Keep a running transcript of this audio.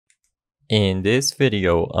In this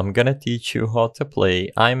video, I'm gonna teach you how to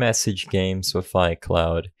play iMessage games with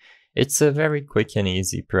iCloud. It's a very quick and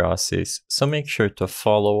easy process, so make sure to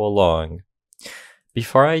follow along.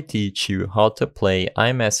 Before I teach you how to play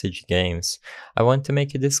iMessage games, I want to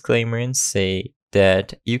make a disclaimer and say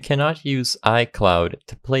that you cannot use iCloud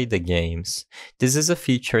to play the games. This is a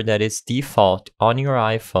feature that is default on your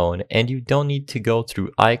iPhone and you don't need to go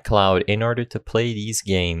through iCloud in order to play these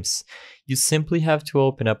games. You simply have to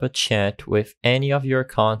open up a chat with any of your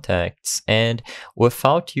contacts, and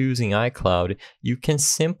without using iCloud, you can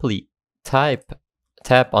simply tap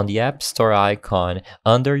on the App Store icon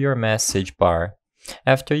under your message bar.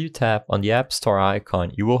 After you tap on the App Store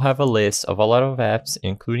icon, you will have a list of a lot of apps,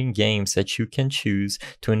 including games that you can choose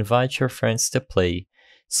to invite your friends to play.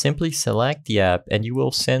 Simply select the app and you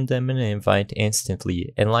will send them an invite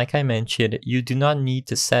instantly. And like I mentioned, you do not need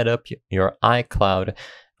to set up your iCloud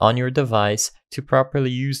on your device to properly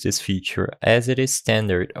use this feature, as it is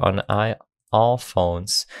standard on all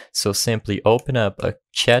phones. So simply open up a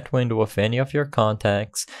chat window with any of your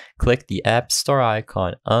contacts, click the App Store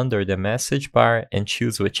icon under the message bar and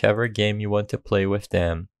choose whichever game you want to play with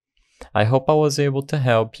them. I hope I was able to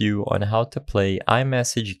help you on how to play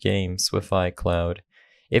iMessage games with iCloud.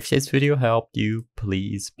 If this video helped you,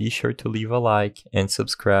 please be sure to leave a like and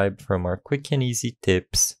subscribe for more quick and easy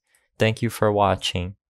tips. Thank you for watching.